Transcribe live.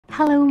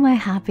Hello, my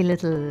happy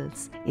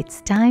littles.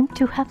 It's time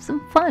to have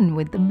some fun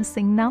with the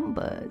missing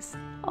numbers.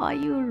 Are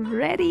you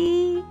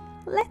ready?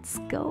 Let's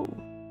go.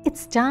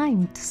 It's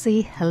time to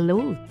say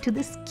hello to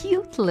this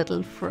cute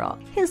little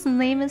frog. His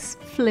name is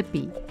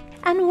Flippy.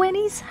 And when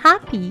he's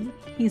happy,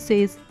 he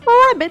says,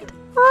 "Ribbit,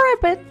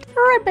 ribbit,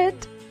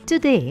 ribbit."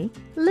 Today,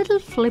 little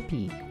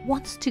Flippy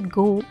wants to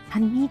go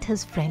and meet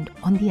his friend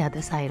on the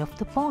other side of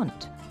the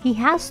pond. He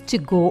has to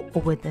go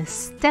over the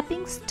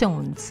stepping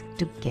stones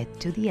to get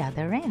to the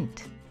other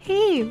end.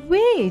 Hey,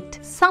 wait!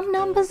 Some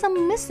numbers are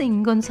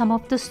missing on some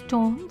of the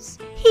stones.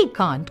 He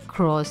can't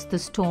cross the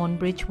stone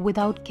bridge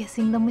without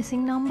guessing the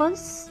missing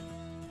numbers.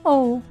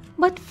 Oh,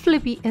 but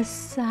Flippy is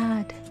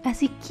sad as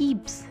he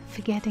keeps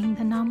forgetting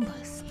the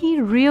numbers. He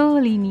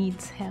really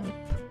needs help.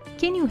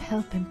 Can you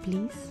help him,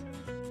 please?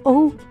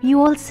 Oh,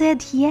 you all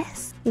said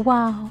yes?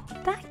 Wow,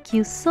 thank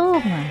you so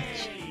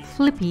much.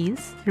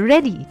 Flippy's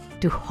ready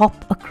to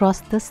hop across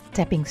the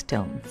stepping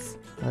stones.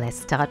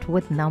 Let's start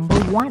with number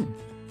 1.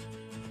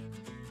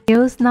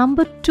 Here's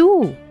number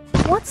 2.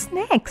 What's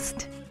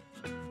next?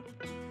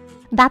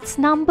 That's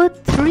number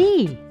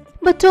 3.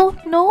 But oh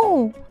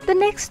no, the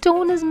next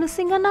stone is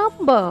missing a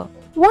number.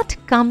 What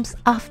comes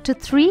after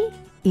 3?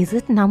 Is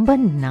it number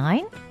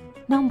 9?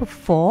 Number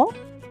 4?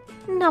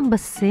 Number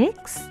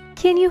 6?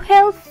 Can you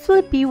help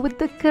Flippy with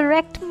the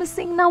correct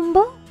missing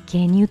number?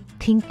 Can you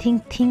think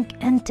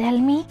and tell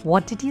me?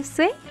 What did you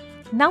say?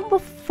 Number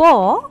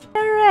 4?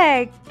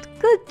 Correct.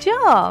 Good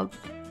job.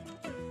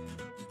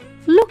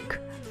 Look,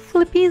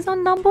 Flippy is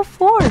on number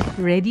 4,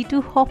 ready to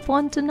hop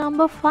on to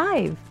number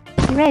 5.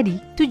 Ready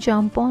to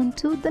jump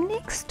onto the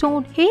next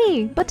stone.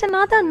 Hey, but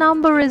another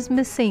number is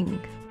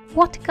missing.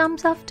 What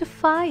comes after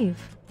 5?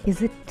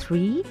 Is it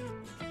 3?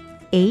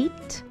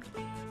 8?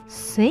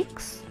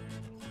 6?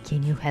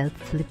 Can you help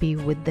Flippy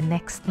with the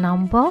next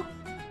number?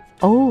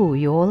 Oh,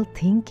 you're all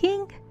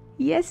thinking?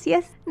 Yes,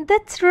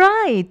 that's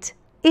right.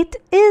 It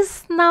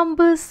is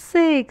number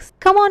 6.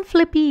 Come on,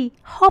 Flippy,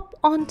 hop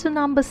on to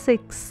number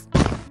 6.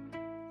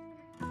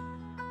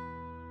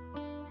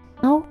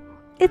 Now,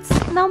 it's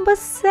number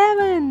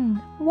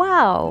 7.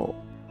 Wow.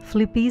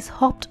 Flippy's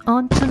hopped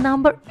on to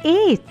number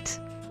 8.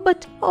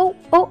 But oh,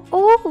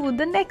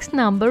 the next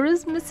number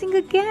is missing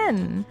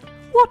again.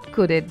 What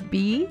could it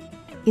be?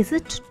 Is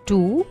it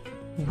 2,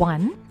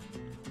 1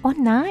 or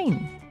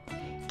 9?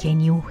 Can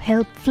you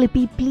help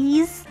Flippy,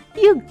 please?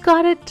 You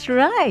got it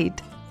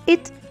right.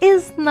 It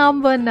is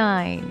number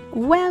 9.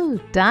 Well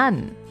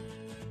done.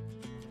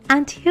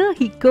 And here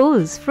he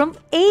goes from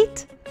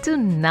 8 to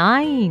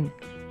 9.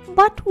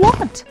 But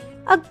what?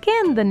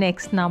 Again the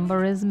next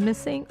number is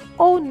missing.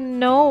 Oh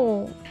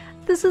no.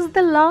 This is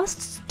the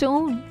last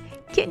stone.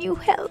 Can you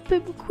help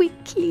him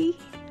quickly?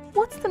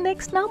 What's the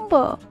next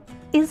number?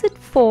 Is it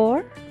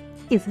 4?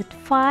 Is it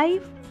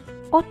 5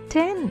 or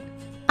 10?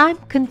 I'm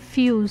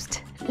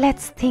confused.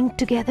 Let's think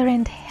together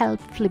and help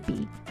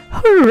Flippy.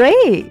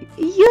 Hooray!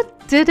 You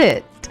did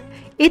it!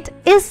 It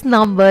is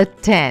number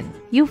 10.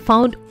 You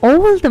found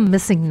all the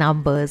missing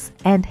numbers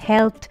and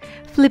helped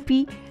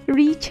Flippy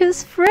reach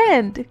his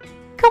friend.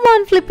 Come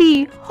on,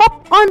 Flippy,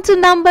 hop onto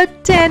number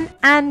 10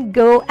 and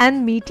go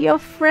and meet your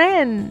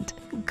friend.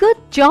 Good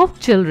job,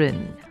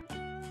 children.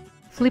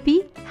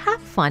 Flippy,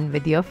 have fun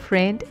with your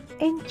friend.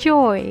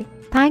 Enjoy.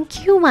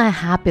 Thank you, my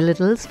happy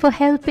littles, for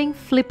helping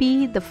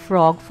Flippy the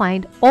frog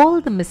find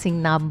all the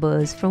missing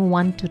numbers from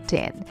 1 to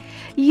 10.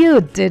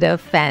 You did a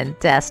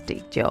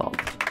fantastic job.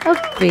 A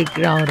big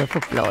round of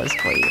applause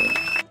for you.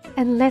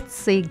 And let's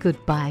say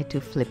goodbye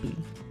to Flippy.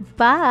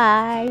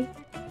 Bye.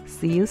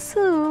 See you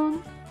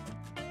soon.